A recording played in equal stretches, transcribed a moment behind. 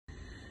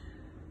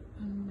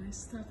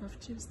staff have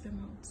chased them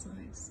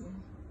outside. So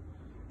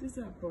these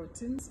are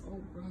Burtons,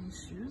 all brown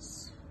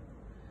shoes.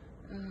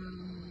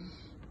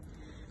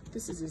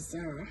 This is a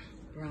Zara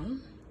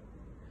brown,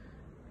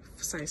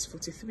 size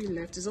 43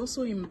 left. It's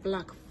also in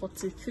black,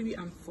 43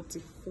 and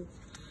 44.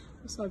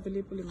 Also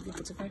available in black,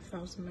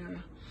 45,000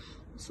 naira.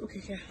 So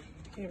okay,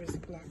 here is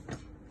black.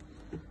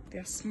 They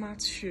are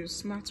smart shoes,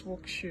 smart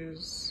work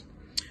shoes,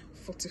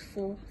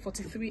 44,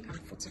 43 and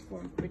 44.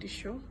 I'm pretty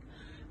sure.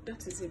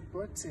 That is a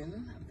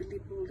Burton,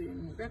 available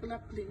in regular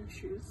plain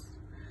shoes,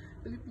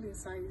 available in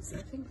size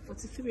I think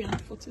 43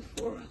 and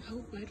 44. I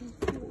hope I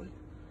don't fall.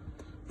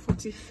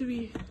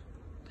 43.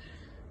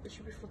 There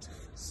should be 44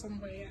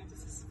 somewhere. Yeah,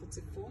 this is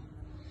 44.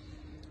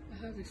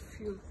 I have a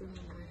few of them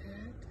on my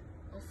head,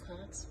 off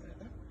hearts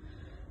rather.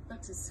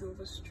 That is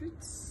Silver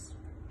Streets.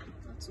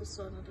 That's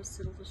also another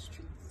Silver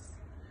Streets.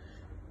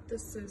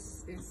 This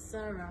is a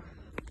Zara,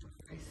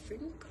 I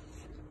think.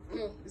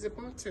 No, it's a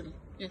Burton.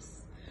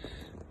 Yes,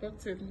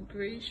 Burton,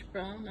 grayish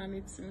brown, and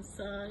it's in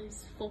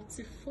size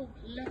 44.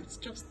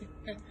 Left just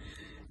a hair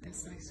in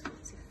size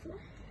 44.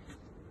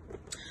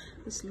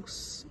 This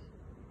looks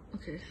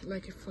okay,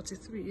 like a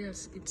 43.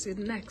 Yes, it's a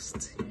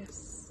Next.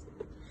 Yes,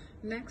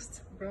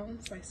 Next brown,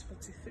 size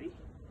 43.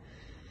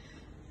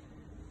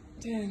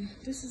 Then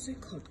this is a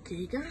called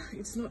Giga.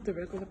 It's not the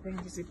regular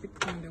brand, it's a big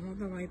brand. I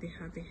wonder why they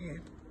have it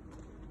here.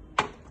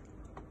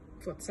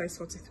 For size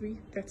 43,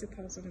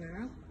 30,000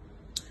 naira.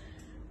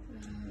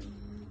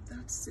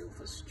 That's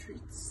Silver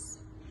Streets.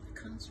 I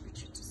can't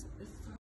reach it to